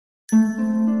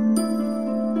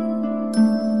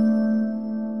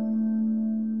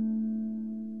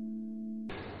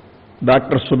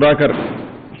Doctor Sudhakar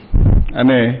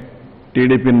అనే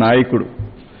TDP నాయకుడు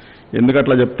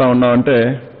ఎందుకట్లా చెప్తా ఉన్నామంటే,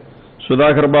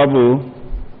 సుధాకర్ బాబు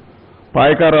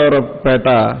పాయకారావుపేట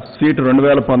సీటు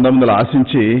 2019లో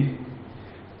ఆశించి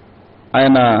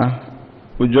ఆయన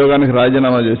ఉద్యోగానికి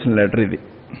రాజీనామా చేసిన లెటర్ ఇది.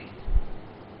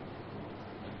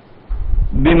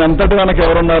 దీని అంతటి మనకు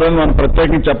ఎవరున్నారని మనం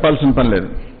ప్రత్యేకంగా చెప్పాల్సిన పని లేదు.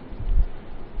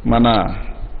 మన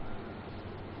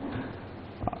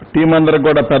టీం అందరికి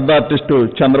కూడా పెద్ద ఆర్టిస్టు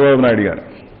చంద్రబాబు నాయుడు గారు.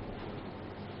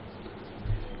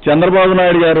 చంద్రబాబు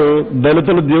నాయుడు గారు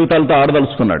దళితుల జీవితాలతో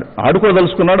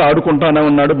ఆడుకోదలుచుకున్నాడు, ఆడుకుంటానే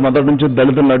ఉన్నాడు. మొదటి నుంచి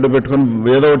దళితులను అడ్డు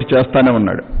పెట్టుకుని ఏదో ఒకటి చేస్తానే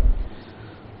ఉన్నాడు.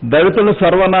 దళితులు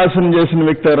సర్వనాశనం చేసిన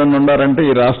వ్యక్తి ఎవరైనా ఉన్నారంటే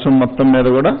ఈ రాష్ట్రం మొత్తం మీద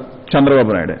కూడా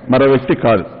చంద్రబాబు నాయుడే, మరో వ్యక్తి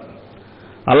కాదు.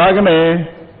 అలాగనే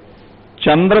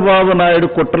చంద్రబాబు నాయుడు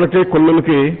కుట్రలకి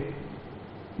కొల్లులకి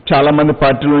చాలా మంది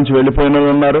పార్టీల నుంచి వెళ్ళిపోయిన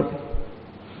వాళ్ళు ఉన్నారు.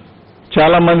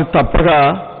 చాలా మంది తప్పక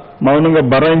మౌనంగా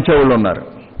బరాయించే వాళ్ళు ఉన్నారు.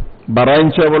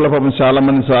 బరాయించే వాళ్ళ పాపం చాలా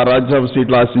మంది రాజ్యసభ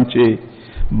సీట్లు ఆశించి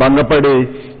భంగపడి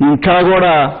ఇంకా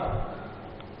కూడా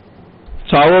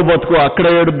చావో బతుకు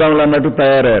అక్కడే ఏడుద్దాంలు అన్నట్టు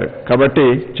తయారయ్యారు. కాబట్టి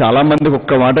చాలా మందికి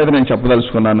ఒక్క మాట అయితే నేను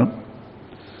చెప్పదలుచుకున్నాను.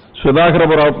 సుధాకర్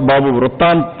బాబు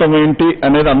వృత్తాంతం ఏంటి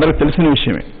అనేది అందరికీ తెలిసిన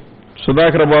విషయమే.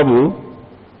 సుధాకర్ బాబు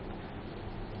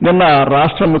నిన్న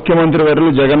రాష్ట్ర ముఖ్యమంత్రి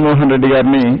వర్యులు జగన్మోహన్ రెడ్డి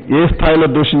గారిని ఏ స్థాయిలో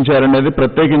దూషించారనేది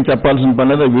ప్రత్యేకించి చెప్పాల్సిన పని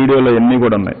లేదు. వీడియోలో ఎన్ని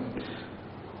కూడా ఉన్నాయి.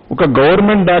 ఒక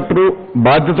గవర్నమెంట్ డాక్టరు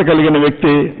బాధ్యత కలిగిన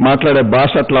వ్యక్తి మాట్లాడే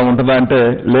భాష అట్లా ఉంటుందా అంటే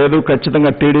లేదు,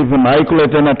 ఖచ్చితంగా టీడీపీ నాయకులు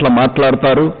అయితేనే అట్లా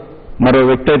మాట్లాడతారు, మరో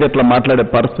వ్యక్తి అయితే అట్లా మాట్లాడే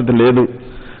పరిస్థితి లేదు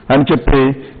అని చెప్పి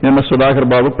నిన్న సుధాకర్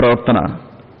బాబు ప్రవర్తన.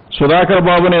 సుధాకర్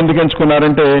బాబుని ఎందుకు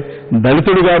ఎంచుకున్నారంటే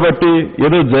దళితుడు కాబట్టి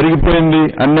ఏదో జరిగిపోయింది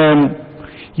అన్యాయం,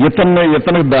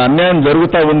 ఇతనికి అన్యాయం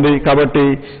జరుగుతూ ఉంది కాబట్టి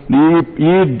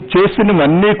ఈ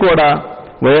చేసినవన్నీ కూడా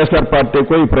వైఎస్ఆర్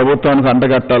పార్టీకో ఈ ప్రభుత్వానికి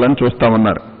అంటగట్టాలని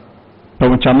చూస్తామన్నారు.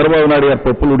 చంద్రబాబు నాయుడు గారు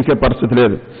పప్పులు ఉడికే పరిస్థితి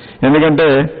లేదు. ఎందుకంటే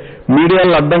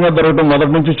మీడియాలో అడ్డంగా దొరకడం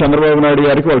మొదటి నుంచి చంద్రబాబు నాయుడు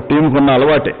గారికి ఒక టీంకు ఉన్న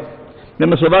అలవాటే.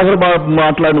 నిన్న సుధాకర్ బాబు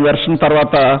మాట్లాడిన వెర్షన్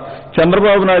తర్వాత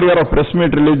చంద్రబాబు నాయుడు గారు ఒక ప్రెస్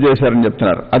మీట్ రిలీజ్ చేశారని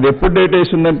చెప్తున్నారు. అది ఎప్పుడు డేట్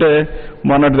వేసిందంటే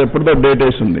మొన్నటిది ఎప్పుడుదో డేట్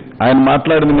వేసింది. ఆయన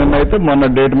మాట్లాడింది నిన్న అయితే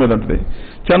మొన్న డేట్ మీద ఉంటుంది.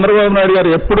 చంద్రబాబు నాయుడు గారు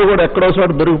ఎప్పుడు కూడా ఎక్కడో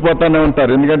చోట దొరికిపోతానే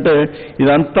ఉంటారు. ఎందుకంటే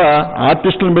ఇదంతా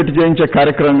ఆర్టిస్టులను పెట్టి చేయించే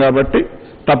కార్యక్రమం కాబట్టి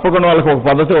తప్పకుండా వాళ్ళకి ఒక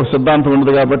పద్ధతి, ఒక సిద్ధాంతం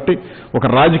ఉండదు. కాబట్టి ఒక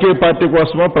రాజకీయ పార్టీ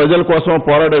కోసమో ప్రజల కోసమో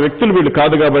పోరాడే వ్యక్తులు వీళ్ళు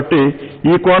కాదు. కాబట్టి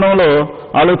ఈ కోణంలో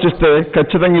ఆలోచిస్తే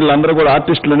ఖచ్చితంగా వీళ్ళందరూ కూడా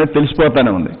ఆర్టిస్టులు అనేది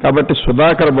తెలిసిపోతానే ఉంది. కాబట్టి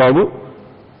సుధాకర్ బాబు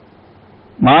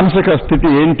మానసిక స్థితి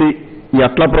ఏంటి,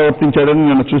 ఎట్లా ప్రవర్తించాడని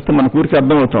నిన్న చూస్తే మన ఊరికి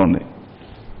అర్థమవుతా ఉంది.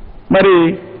 మరి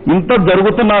ఇంత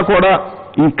జరుగుతున్నా కూడా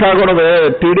ఇంకా కూడా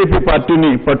టీడీపీ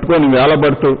పార్టీని పట్టుకొని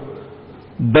వేలబడుతూ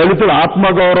దళితుల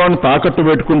ఆత్మగౌరవాన్ని తాకట్టు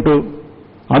పెట్టుకుంటూ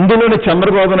అందులోనే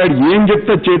చంద్రబాబు నాయుడు ఏం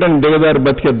చెప్తే చేయడానికి దిగదారి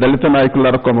బతికే దళిత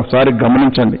నాయకులారా ఒకసారి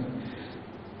గమనించండి.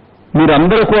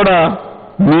 మీరందరూ కూడా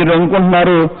మీరు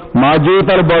అనుకుంటున్నారు మా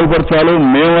జీవితాలు బాగుపరచాలి,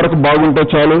 మేము వరకు బాగుంటే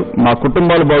చాలు, మా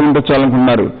కుటుంబాలు బాగుంటే చాలు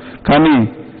అనుకుంటున్నారు. కానీ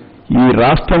ఈ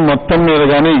రాష్ట్రం మొత్తం మీద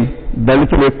కానీ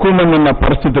దళితులు ఎక్కువ మంది ఉన్న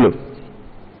పరిస్థితులు.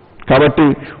 కాబట్టి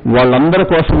వాళ్ళందరి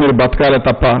కోసం మీరు బతకాలే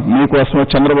తప్ప మీకోసమో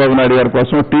చంద్రబాబు నాయుడు గారి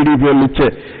కోసం టీడీపీ వాళ్ళు ఇచ్చే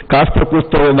కాస్త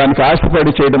కూస్తో దానికి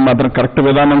ఆశపడి చేయడం మాత్రం కరెక్ట్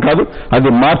విధానం కాదు.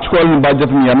 అది మార్చుకోవాలని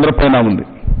బాధ్యత మీ అందరిపైన ఉంది.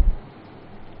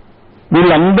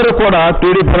 వీళ్ళందరూ కూడా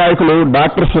టీడీపీ నాయకులు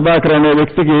డాక్టర్ సుధాకర్ అనే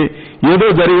వ్యక్తికి ఏదో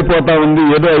జరిగిపోతా ఉంది,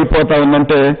 ఏదో అయిపోతా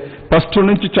ఉందంటే ఫస్ట్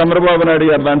నుంచి చంద్రబాబు నాయుడు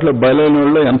గారు దాంట్లో బయలుదేరిన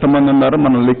వాళ్ళు ఎంతమంది ఉన్నారో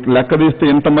మనం లెక్క తీస్తే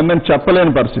ఇంతమంది అని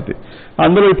చెప్పలేని పరిస్థితి.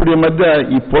 అందులో ఇప్పుడు ఈ మధ్య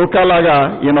ఈ పుల్కాలాగా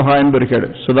ఆయన దొరికాడు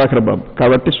సుధాకర్ బాబు.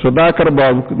 కాబట్టి సుధాకర్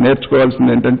బాబుకు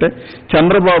నేర్చుకోవాల్సింది ఏంటంటే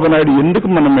చంద్రబాబు నాయుడు ఎందుకు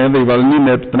మన మీద ఇవన్నీ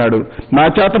నేర్పుతున్నాడు, నా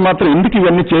చేత మాత్రం ఎందుకు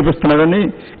ఇవన్నీ చేపిస్తున్నాడని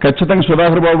ఖచ్చితంగా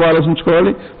సుధాకర్ బాబు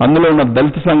ఆలోచించుకోవాలి. అందులో ఉన్న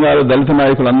దళిత సంఘాలు, దళిత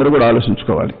నాయకులు అందరూ కూడా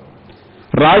ఆలోచించుకోవాలి.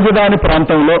 రాజధాని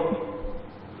ప్రాంతంలో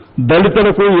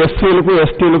దళితులకు, ఎస్సీలకు,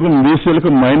 ఎస్టీలకు, బీసీలకు,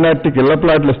 మైనార్టీకి ఇళ్ల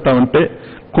ప్లాట్లు ఇస్తామంటే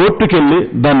కోర్టుకెళ్లి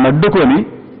దాన్ని అడ్డుకొని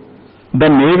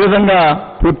దాన్ని ఏ విధంగా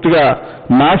పూర్తిగా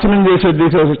నాశనం చేసే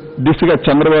దిశగా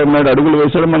చంద్రబాబు నాయుడు అడుగులు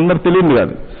వేశాడో మనందరూ తెలియదు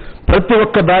కాదు. ప్రతి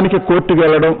ఒక్క దానికి కోర్టుకు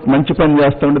వెళ్లడం, మంచి పని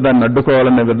చేస్తూ ఉంటే దాన్ని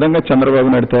అడ్డుకోవాలనే విధంగా చంద్రబాబు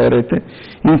నాయుడు తయారైతే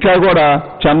ఇంకా కూడా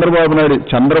చంద్రబాబు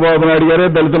నాయుడు గారే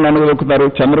దళితులను అనగదొక్కుతారు,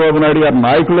 చంద్రబాబు నాయుడు గారి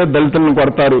నాయకులే దళితులను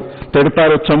కొడతారు,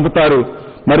 తిడతారు, చంపుతారు,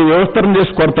 మరి వ్యవస్థను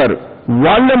చేసి కొడతారు.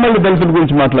 వాళ్లే మళ్ళీ దళితుల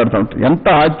గురించి మాట్లాడుతూ ఉంటారు. ఎంత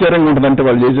ఆశ్చర్యంగా ఉంటుందంటే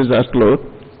వాళ్ళు చేసే చేష్టలో.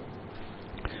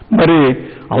 మరి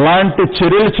అలాంటి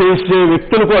చర్యలు చేసే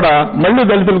వ్యక్తులు కూడా మళ్ళీ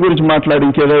దళితుల గురించి మాట్లాడి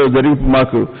ఇంకేదో జరిగి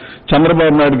మాకు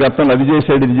చంద్రబాబు నాయుడు గతంలో అది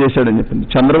చేశాడు, ఇది చేశాడని చెప్పింది.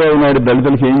 చంద్రబాబు నాయుడు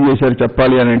దళితులకు ఏం చేశారు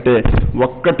చెప్పాలి అని అంటే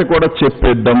ఒక్కటి కూడా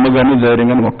చెప్పే దమ్ము కానీ ధైర్యం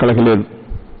కానీ ఒక్కళ్ళకి లేదు.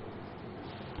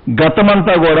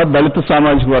 గతమంతా కూడా దళిత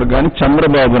సామాజిక వర్గాన్ని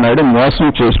చంద్రబాబు నాయుడు మోసం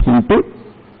చేసుకుంటూ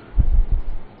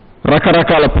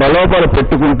రకరకాల ప్రలోభాలు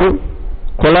పెట్టుకుంటూ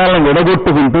కులాలను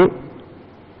విడగొట్టుకుంటూ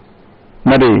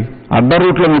మరి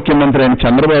అడ్డరూట్ల ముఖ్యమంత్రి అయిన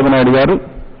చంద్రబాబు నాయుడు గారు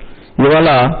ఇవాళ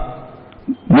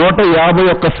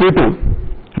 151 సీటు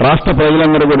రాష్ట్ర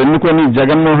ప్రజలందరూ కూడా ఎన్నుకొని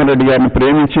జగన్మోహన్ రెడ్డి గారిని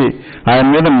ప్రేమించి ఆయన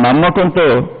మీద నమ్మకంతో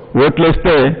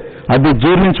ఓట్లేస్తే అది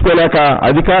జీర్ణించుకోలేక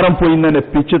అధికారం పోయిందనే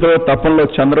పిచ్చితో తప్పంలో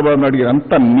చంద్రబాబు నాయుడు గారు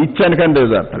అంత నీచానికని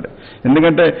దిగజారుతాడు.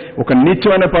 ఎందుకంటే ఒక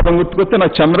నీచం అనే పదం గుర్తుకొస్తే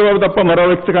నాకు చంద్రబాబు తప్ప మరో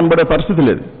వ్యక్తి కనబడే పరిస్థితి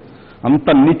లేదు. అంత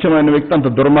నీచమైన వ్యక్తి, అంత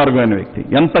దుర్మార్గమైన వ్యక్తి,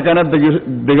 ఎంతకైనా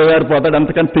దిగజారిపోతాడు,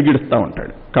 ఎంతకైనా తెగిడుస్తూ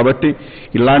ఉంటాడు. కాబట్టి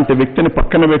ఇలాంటి వ్యక్తిని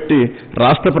పక్కన పెట్టి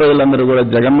రాష్ట్ర ప్రజలందరూ కూడా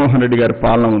జగన్మోహన్ రెడ్డి గారి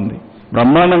పాలన ఉంది,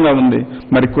 బ్రహ్మాండంగా ఉంది.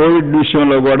 మరి కోవిడ్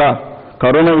విషయంలో కూడా,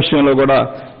 కరోనా విషయంలో కూడా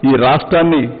ఈ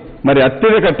రాష్ట్రాన్ని మరి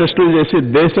అత్యధిక టెస్టులు చేసి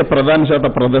దేశ ప్రధాని చేత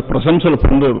ప్రశంసలు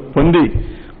పొంది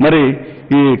మరి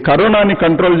ఈ కరోనాని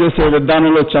కంట్రోల్ చేసే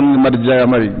విధానంలో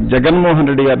మరి జగన్మోహన్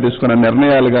రెడ్డి గారు తీసుకున్న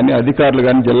నిర్ణయాలు కానీ, అధికారులు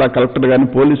కానీ, జిల్లా కలెక్టర్ కానీ,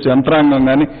 పోలీసు యంత్రాంగం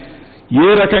కానీ ఏ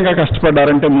రకంగా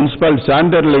కష్టపడ్డారంటే మున్సిపాలిటీ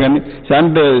శానిటరీలు కానీ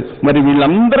మరి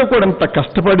వీళ్ళందరూ కూడా ఇంత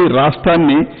కష్టపడి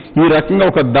రాష్ట్రాన్ని ఈ రకంగా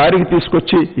ఒక దారికి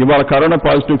తీసుకొచ్చి ఇవాళ కరోనా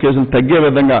పాజిటివ్ కేసులు తగ్గే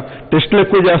విధంగా టెస్టులు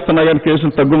ఎక్కువ చేస్తున్నా కానీ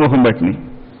కేసులు తగ్గుముఖం పట్టినాయి.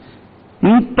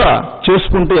 ఇంత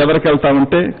చేసుకుంటూ ఎదరికెళ్తా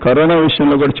ఉంటే కరోనా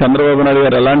విషయంలో కూడా చంద్రబాబు నాయుడు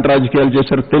గారు ఎలాంటి రాజకీయాలు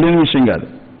చేశారో తెలియని విషయం కాదు.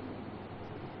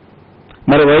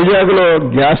 మరి వైజాగ్లో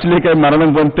గ్యాస్ లీక్ అయి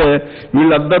మరణం పొందితే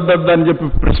వీళ్ళు అని చెప్పి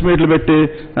ప్రెస్ మీట్లు పెట్టి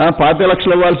 5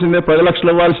 లక్షలు ఇవ్వాల్సిందే, 10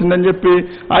 లక్షలు ఇవ్వాల్సిందని చెప్పి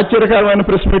ఆశ్చర్యకరమైన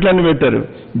ప్రెస్ మీట్లన్నీ పెట్టారు.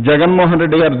 జగన్మోహన్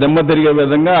రెడ్డి గారు దెమ్మ తిరిగే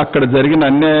విధంగా అక్కడ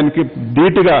జరిగిన అన్యాయానికి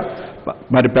ధీటుగా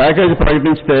మరి ప్యాకేజీ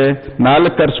ప్రకటిస్తే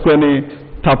నాలుగు కరుచుకొని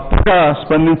తప్పక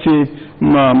స్పందించి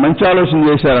మంచి ఆలోచన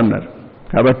చేశారన్నారు.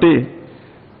 కాబట్టి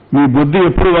మీ బుద్ధి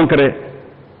ఎప్పుడు వంకరే,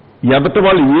 ఎదటి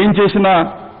వాళ్ళు ఏం చేసినా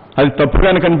అది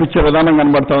తప్పుగానే కనిపించే విధానం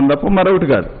కనబడతా ఉంది తప్ప మరొకటి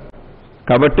కాదు.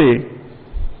 కాబట్టి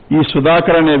ఈ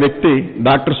సుధాకర్ అనే వ్యక్తి,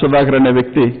 డాక్టర్ సుధాకర్ అనే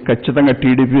వ్యక్తి ఖచ్చితంగా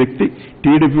టీడీపీ వ్యక్తి,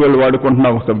 టీడీపీ వాళ్ళు వాడుకుంటున్న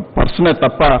ఒక పర్సనే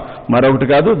తప్ప మరొకటి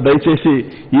కాదు. దయచేసి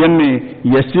ఇవన్నీ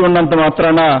ఎస్సీ ఉన్నంత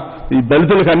మాత్రాన ఈ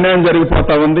దళితులకు అన్యాయం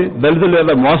జరిగిపోతా ఉంది, దళితులు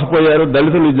ఏదో మోసపోయారు,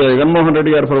 దళితులు జగన్మోహన్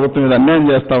రెడ్డి గారి ప్రభుత్వం మీద అన్యాయం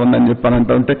చేస్తా ఉందని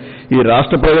చెప్పానంటే ఈ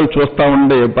రాష్ట్ర ప్రజలు చూస్తా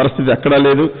ఉండే పరిస్థితి ఎక్కడా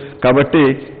లేదు. కాబట్టి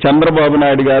చంద్రబాబు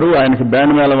నాయుడు గారు, ఆయనకు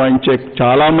బ్యాండ్ మేళ వాయించే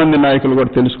చాలా మంది నాయకులు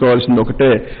కూడా తెలుసుకోవాల్సింది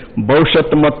ఒకటే,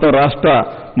 భవిష్యత్తు మొత్తం రాష్ట్ర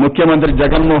ముఖ్యమంత్రి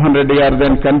జగన్మోహన్ రెడ్డి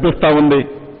గారిదని కనిపిస్తా ఉంది.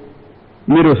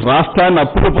 మీరు రాష్ట్రాన్ని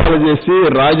అప్పులు పాలు చేసి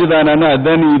రాజధాని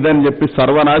అదని ఇదని చెప్పి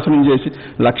సర్వనాశనం చేసి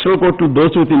లక్షల కోట్లు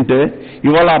దోచుకు తింటే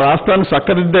ఇవాళ ఆ రాష్ట్రాన్ని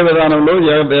చక్కదిద్దే విధానంలో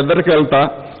ఎదురుకెళ్తా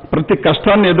ప్రతి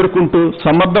కష్టాన్ని ఎదుర్కొంటూ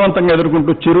సమర్థవంతంగా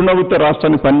ఎదుర్కొంటూ చిరునవ్వుతో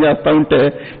రాష్ట్రాన్ని పనిచేస్తా ఉంటే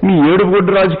మీ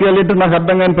ఏడుగుడ్డు రాజకీయాలు ఏంటో నాకు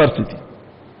అర్థం కాని పరిస్థితి.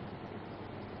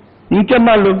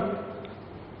 ఇంకెన్నాళ్ళు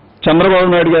చంద్రబాబు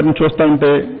నాయుడు గారిని చూస్తా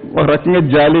ఉంటే ఒక రకంగా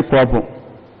జాలి, కోపం.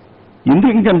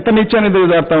 ఎందుకు ఇంకెంత నీచాన్ని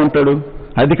దిగజారుతా ఉంటాడు?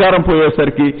 అధికారం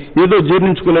పోయేసరికి ఏదో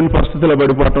జీర్ణించుకోలేని పరిస్థితిలో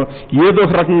పడిపోవటం, ఏదో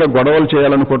ఒక రకంగా గొడవలు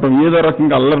చేయాలనుకోవటం, ఏదో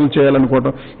రకంగా అల్లర్లు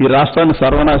చేయాలనుకోవటం, ఈ రాష్ట్రాన్ని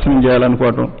సర్వనాశనం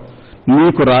చేయాలనుకోవటం.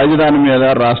 మీకు రాజధాని మీద,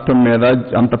 రాష్ట్రం మీద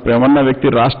అంత ప్రేమన్న వ్యక్తి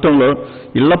రాష్ట్రంలో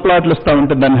ఇళ్ల ప్లాట్లు ఇస్తా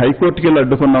ఉంటే దాన్ని హైకోర్టుకి వెళ్ళి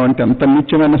అడ్డుకున్నామంటే ఎంత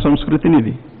నీచమైన సంస్కృతిని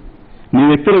ఇది. నీ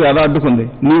వ్యక్తులు కాదా అడ్డుకుంది,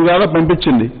 నీవు కాదా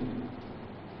పంపించింది.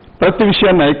 ప్రతి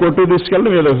విషయాన్ని హైకోర్టుకు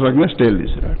తీసుకెళ్ళడం, ఏదో ఒక రకంగా స్టేలు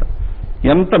తీసుకురావడం.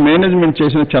 ఎంత మేనేజ్మెంట్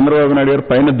చేసిన చంద్రబాబు నాయుడు గారు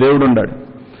పైన దేవుడు ఉన్నాడు.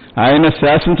 ఆయన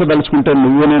శాసించదలుచుకుంటే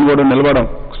నువ్వు నేను కూడా నిలబడం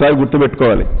ఒకసారి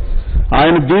గుర్తుపెట్టుకోవాలి.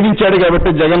 ఆయన దీవించాడు కాబట్టి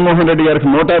జగన్మోహన్ రెడ్డి గారికి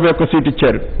 151 సీట్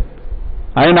ఇచ్చారు.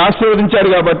 ఆయన ఆశీర్వదించారు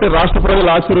కాబట్టి, రాష్ట్ర ప్రజలు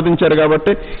ఆశీర్వదించారు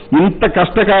కాబట్టి ఇంత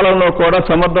కష్టకాలంలో కూడా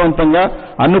సమర్థవంతంగా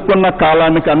అనుకున్న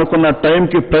కాలానికి, అనుకున్న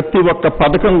టైంకి ప్రతి ఒక్క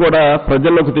పథకం కూడా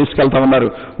ప్రజల్లోకి తీసుకెళ్తా ఉన్నారు.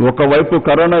 ఒకవైపు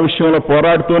కరోనా విషయంలో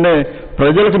పోరాడుతూనే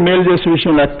ప్రజలకు మేలు చేసే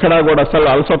విషయంలో ఎక్కడా కూడా అసలు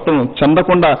అలసత్వం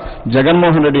చెందకుండా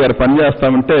జగన్మోహన్ రెడ్డి గారు పనిచేస్తా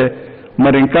ఉంటే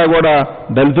మరి ఇంకా కూడా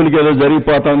దళితులకి ఏదో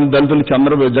జరిగిపోతా ఉంది,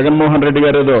 దళితులు జగన్మోహన్ రెడ్డి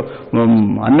గారు ఏదో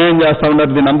అన్యాయం చేస్తా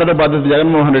ఉన్నారు, దీని అంతటే బాధ్యత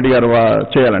జగన్మోహన్ రెడ్డి గారు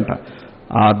చేయాలంట.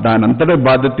 దాని అంతటే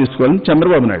బాధ్యత తీసుకోవాలని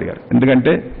చంద్రబాబు నాయుడు గారు.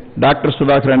 ఎందుకంటే డాక్టర్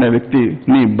సుధాకర్ అనే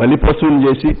వ్యక్తిని బలిపశువుని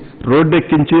చేసి,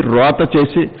 రోడ్డెక్కించి, రోత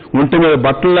చేసి, ఒంటి మీద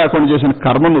బట్టలు లేకుండా చేసిన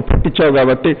కర్మ నువ్వు పట్టించావు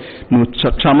కాబట్టి నువ్వు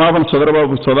క్షమాపణ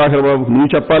సుధాకర్ బాబుకు నువ్వు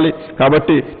చెప్పాలి.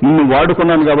 కాబట్టి నిన్ను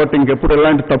వాడుకున్నాను కాబట్టి ఇంకెప్పుడు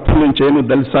ఎలాంటి తప్పులు నేను చేయను,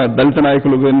 దళిత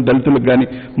నాయకులు కానీ దళితులకు కానీ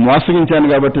మోసగించాను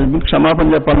కాబట్టి క్షమాపణ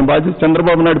చెప్పాలని బాధ్యత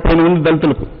చంద్రబాబు నాయుడు పైన ఉంది.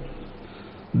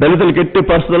 దళితులకు ఎట్టి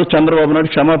పరిస్థితుల్లో చంద్రబాబు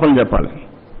నాయుడు క్షమాపణ చెప్పాలి.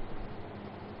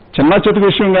 చిన్న చిన్న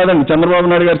విషయం కాదండి, చంద్రబాబు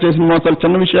నాయుడు గారు చేసిన మోసాలు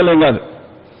చిన్న విషయాలేం కాదు.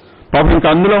 పాపం ఇంకా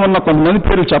అందులో ఉన్న కొంతమంది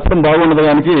పేర్లు చెప్పడం బాగుండదు.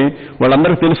 దానికి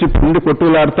వాళ్ళందరికీ తెలిసి పుండి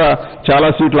కొట్టులాడుతా చాలా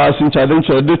సీట్లు ఆశించి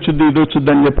అదొచ్చుద్ది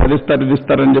ఇదొచ్చుద్ది అని చెప్పి ఇది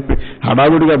ఇస్తారని చెప్పి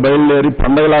హడావుడిగా బయలుదేరి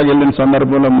పండగలాగా వెళ్ళిన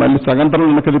సందర్భంలో మళ్ళీ సగంతరం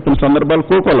వెనక తిప్పిన సందర్భాలు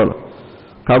కోకోలలో.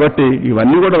 కాబట్టి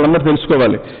ఇవన్నీ కూడా వాళ్ళందరూ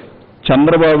తెలుసుకోవాలి.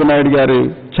 చంద్రబాబు నాయుడు గారు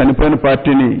చనిపోయిన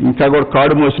పార్టీని ఇంకా కూడా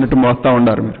కాడు మోసినట్టు మోస్తా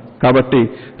ఉన్నారు మీరు. కాబట్టి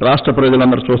రాష్ట్ర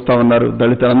ప్రజలందరూ చూస్తూ ఉన్నారు,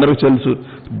 దళితులందరికీ తెలుసు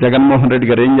జగన్మోహన్ రెడ్డి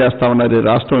గారు ఏం చేస్తూ ఉన్నారు,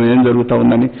 రాష్ట్రం ఏం జరుగుతూ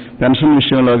ఉందని. పెన్షన్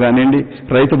విషయంలో కానివ్వండి,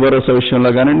 రైతు భరోసా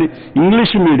విషయంలో కానివ్వండి,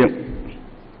 ఇంగ్లీష్ మీడియం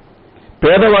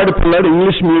పేదవాడి పిల్లాడు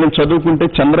ఇంగ్లీష్ మీడియం చదువుకుంటే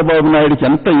చంద్రబాబు నాయుడికి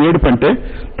ఎంత ఏడుపంటే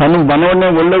తను మనవడినే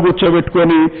ఒళ్ళో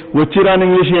కూర్చోబెట్టుకొని వచ్చిరాని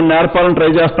ఇంగ్లీష్ ఈయన నేర్పాలని ట్రై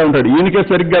చేస్తూ ఉంటాడు. ఈయనకే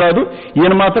సరిగ్గా రాదు,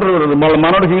 ఈయన మాత్రం వాళ్ళ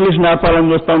మనవడికి ఇంగ్లీష్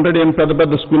నేర్పాలని చూస్తూ ఉంటాడు. ఈయన పెద్ద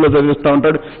పెద్ద స్కూల్లో చదివిస్తూ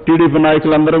ఉంటాడు. టీడీపీ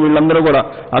నాయకులందరూ వీళ్ళందరూ కూడా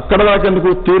అక్కడ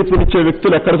దాకెందుకు తీర్పునిచ్చే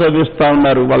వ్యక్తులు ఎక్కడ చదివిస్తూ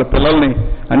ఉన్నారు వాళ్ళ పిల్లల్ని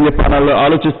అని చెప్పి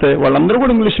ఆలోచిస్తే వాళ్ళందరూ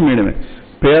కూడా ఇంగ్లీష్ మీడియమే.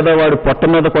 పేదవాడు పొట్ట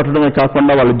మీద కొట్టడమే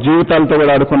కాకుండా వాళ్ళ జీవితాలతో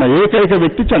కూడా ఆడుకున్న ఏకైక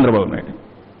వ్యక్తి చంద్రబాబు నాయుడు.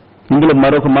 ఇందులో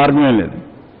మరొక మార్గమే లేదు,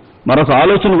 మరొక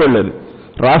ఆలోచన కూడా లేదు.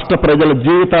 రాష్ట్ర ప్రజల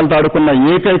జీవితాలతో ఆడుకున్న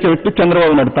ఏకైక వ్యక్తి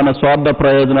చంద్రబాబు నాయుడు తన స్వార్థ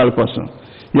ప్రయోజనాల కోసం.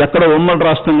 ఎక్కడ ఉమ్మడి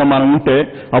రాష్ట్రంగా మనం ఉంటే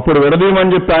అప్పుడు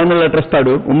విడదీయమని చెప్పి ఆయన లెటర్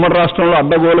ఇస్తాడు. ఉమ్మడి రాష్ట్రంలో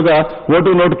అడ్డగోలుగా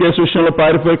ఓటు నోటు కేసు విషయంలో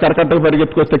పారిపోయి కరకట్టకు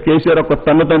పరిగెత్తుకొస్తే కేసీఆర్ ఒక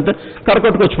తన్నుతంటే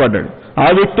కరకట్టుకు వచ్చి పడ్డాడు. ఆ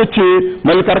వ్యక్తి వచ్చి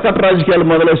మళ్ళీ కరకట్ట రాజకీయాలు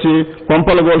మొదలేసి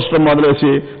కొంపలు గోల్చడం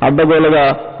మొదలేసి అడ్డగోలుగా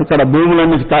ఇక్కడ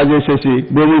భూములన్నీ కాజేసేసి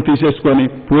భూములు తీసేసుకొని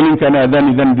పూలింగ్ కానీ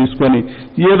అదాన్ని ఇదాన్ని తీసుకొని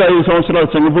ఏదో 5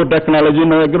 సంవత్సరాలు సింగపూర్ టెక్నాలజీ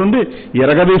నా దగ్గర ఉండి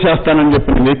ఎరగదీసేస్తానని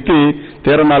చెప్పిన వ్యక్తి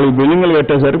తీరా 4 బిల్డింగులు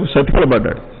కట్టేసరికి సతికిల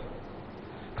పడ్డాడు.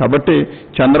 కాబట్టి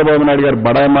చంద్రబాబు నాయుడు గారు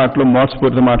బడాయి మాటలు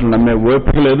మోసపూరిత మాటలు నమ్మే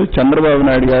ఓపిక లేదు. చంద్రబాబు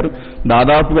నాయుడు గారు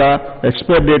దాదాపుగా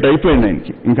ఎక్స్పైర్ డేట్ అయిపోయింది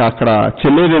ఆయనకి, ఇంకా అక్కడ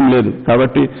చెల్లేదేం లేదు.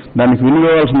 కాబట్టి దానికి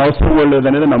వినియోగాల్సిన అవసరం కూడా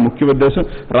లేదనేది నా ముఖ్య ఉద్దేశం.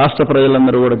 రాష్ట్ర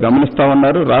ప్రజలందరూ కూడా గమనిస్తా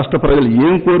ఉన్నారు. రాష్ట్ర ప్రజలు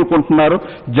ఏం కోరుకుంటున్నారు,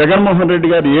 జగన్మోహన్ రెడ్డి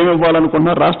గారు ఏమి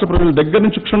ఇవ్వాలనుకుంటున్నారు రాష్ట్ర ప్రజల దగ్గర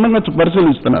నుంచి క్షుణ్ణంగా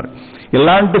పరిశీలిస్తున్నారు.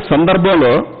 ఇలాంటి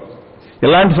సందర్భంలో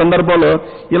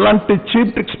ఇలాంటి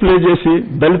చీప్ ట్రిక్స్ ప్లే చేసి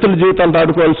దళితుల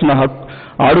జీవితాలతో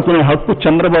ఆడుకునే హక్కు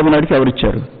చంద్రబాబు నాయుడికి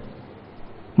ఎవరిచ్చారు?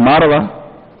 మారవా?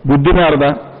 బుద్ధి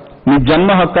మారదా? నీ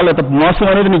జన్మ హక్కా లేకపోతే మోసం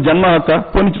అనేది నీ జన్మ హక్కా?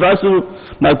 కొన్ని రాసు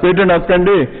నాకు పేటెంట్ హక్కు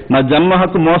అండి, నా జన్మ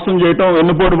హక్కు మోసం చేయటం,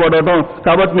 వెన్నుపోటు పడటం,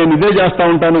 కాబట్టి నేను ఇదే చేస్తా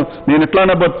ఉంటాను, నేను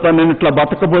ఇట్లానే బతుకుతాను, నేను ఇట్లా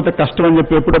బతకపోతే కష్టం అని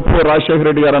చెప్పి ఎప్పుడెప్పుడు రాజశేఖర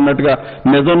రెడ్డి గారు అన్నట్టుగా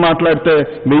నిజం మాట్లాడితే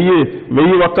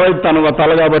 1000 ఒక్కవైపు తన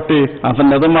తల కాబట్టి అతను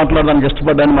నిజం మాట్లాడడానికి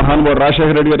ఇష్టపడ్డాను మహానుభావుడు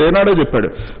రాజశేఖర రెడ్డి గారు ఏనాడో చెప్పాడు.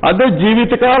 అదే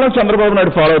జీవితకాలం చంద్రబాబు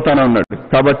నాయుడు ఫాలో అవుతానే ఉన్నాడు.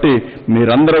 కాబట్టి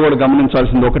మీరందరూ కూడా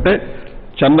గమనించాల్సింది ఒకటే,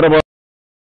 చంద్రబాబు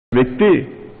వ్యక్తి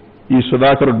ఈ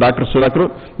డాక్టర్ సుధాకర్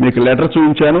మీకు లెటర్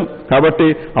చూపించాను కాబట్టి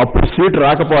అప్పుడు సీట్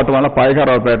రాకపోవడం వల్ల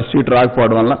పాయకారావుపేట సీట్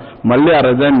రాకపోవడం వల్ల మళ్ళీ ఆ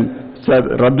రిజైన్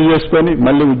రద్దు చేసుకొని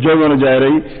మళ్ళీ ఉద్యోగంలో జాయిన్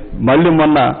అయ్యి మళ్ళీ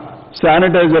మొన్న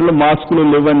శానిటైజర్లు మాస్కులు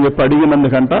లేవని చెప్పి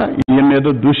అడిగినందుకంట ఈయన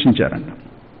ఏదో దూషించారంట.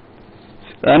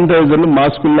 శానిటైజర్లు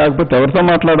మాస్కులు లేకపోతే ఎవరితో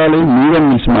మాట్లాడాలి? మీరే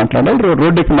నిలిచి మాట్లాడాలి,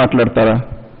 రోడ్డుకి మాట్లాడతారా?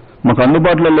 మాకు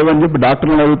అందుబాటులో లేవని చెప్పి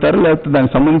డాక్టర్లను అడుగుతారు, లేకపోతే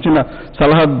దానికి సంబంధించిన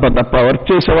సలహా వర్క్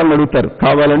చేసే వాళ్ళని అడుగుతారు.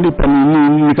 కావాలండి ఇప్పుడు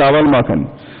ఇన్ని కావాలి మాకని.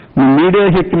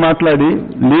 మీడియాకి ఎక్కి మాట్లాడి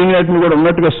లీనియాటిని కూడా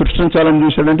ఉన్నట్టుగా సృష్టించాలని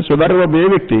చూశాడంటే సుధాకర్ బాబు ఏ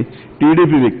వ్యక్తి?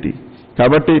 టీడీపీ వ్యక్తి.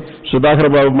 కాబట్టి సుధాకర్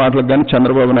బాబు మాటలకు కానీ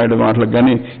చంద్రబాబు నాయుడు మాటలకు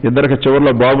కానీ ఇద్దరికి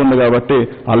చివరిలో బాగుంది కాబట్టి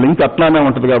ఆ లింక్ అట్లానే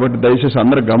ఉంటుంది. కాబట్టి దయచేసి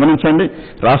అందరూ గమనించండి.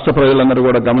 రాష్ట్ర ప్రజలందరూ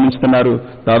కూడా గమనిస్తున్నారు.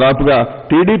 దాదాపుగా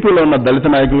టీడీపీలో ఉన్న దళిత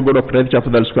నాయకులు కూడా ఒకటే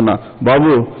చెప్పదలుచుకున్నా,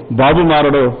 బాబు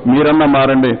మారడు, మీరన్నా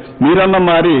మారండి, మీరన్నా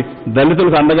మారి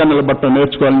దళితులకు అండగా నిలబడటం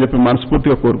నేర్చుకోవాలని చెప్పి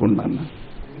మనస్ఫూర్తిగా కోరుకుంటున్నాను.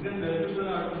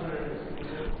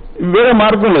 వేరే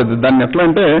మార్గం లేదు. దాన్ని ఎట్లా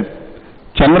అంటే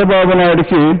చంద్రబాబు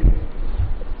నాయుడికి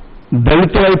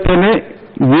దళితులైతేనే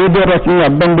ఏదో రకంగా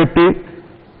అడ్డం పెట్టి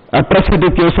అట్రాసిటీ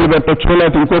కేసులు పెట్టచ్చు,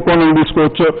 లేకపోతే ఇంకో కోణం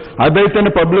తీసుకోవచ్చు, అదైతేనే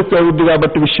పబ్లిక్ అవుద్ది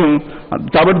కాబట్టి విషయం.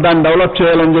 కాబట్టి దాన్ని డెవలప్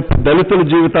చేయాలని చెప్పి దళితుల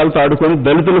జీవితాలతో ఆడుకొని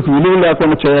దళితులకు విలువ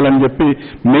లేకుండా చేయాలని చెప్పి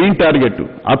మెయిన్ టార్గెట్.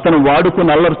 అతను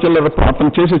వాడుకుని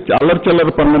అతను చేసే అల్లరి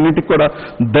చిల్లర పనులన్నింటికి కూడా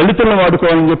దళితులను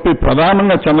వాడుకోవాలని చెప్పి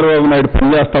ప్రధానంగా చంద్రబాబు నాయుడు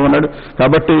పనిచేస్తా ఉన్నాడు.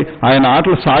 కాబట్టి ఆయన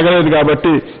ఆటలు సాగలేదు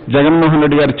కాబట్టి జగన్మోహన్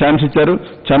రెడ్డి గారు ఛాన్స్ ఇచ్చారు.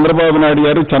 చంద్రబాబు నాయుడు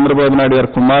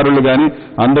గారు కుమారులు కానీ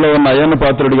అందులో ఉన్న అయ్యన్న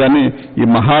పాత్రుడు కానీ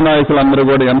ఈ మహానాయకులందరూ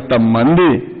కూడా ఎంతమంది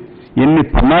ఎన్ని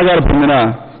పన్నాగాలు పొందినా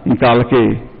ఇంకా వాళ్ళకి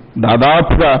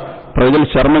దాదాపుగా ప్రజలు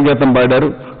చర్మగీతం పాడారు,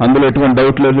 అందులో ఎటువంటి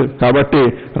డౌట్ లేదు. కాబట్టి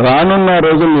రానున్న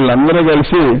రోజులు వీళ్ళందరూ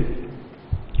కలిసి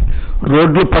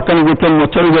రోడ్లు పక్కన కూర్చొని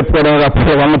ముచ్చలు చెప్పుకోవడం తప్ప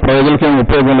వల్ల ప్రజలకేం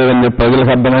ఉపయోగం లేదని చెప్పి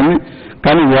ప్రజలకు అర్థమైంది.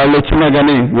 కానీ వాళ్ళు వచ్చినా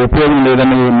కానీ ఉపయోగం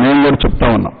లేదని మేము కూడా చెప్తా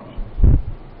ఉన్నాం.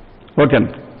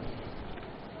 ఓకేనా?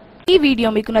 ఈ వీడియో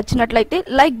మీకు నచ్చినట్లయితే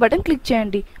లైక్ బటన్ క్లిక్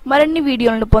చేయండి. మరిన్ని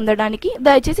వీడియోలను పొందడానికి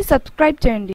దయచేసి సబ్స్క్రైబ్ చేయండి.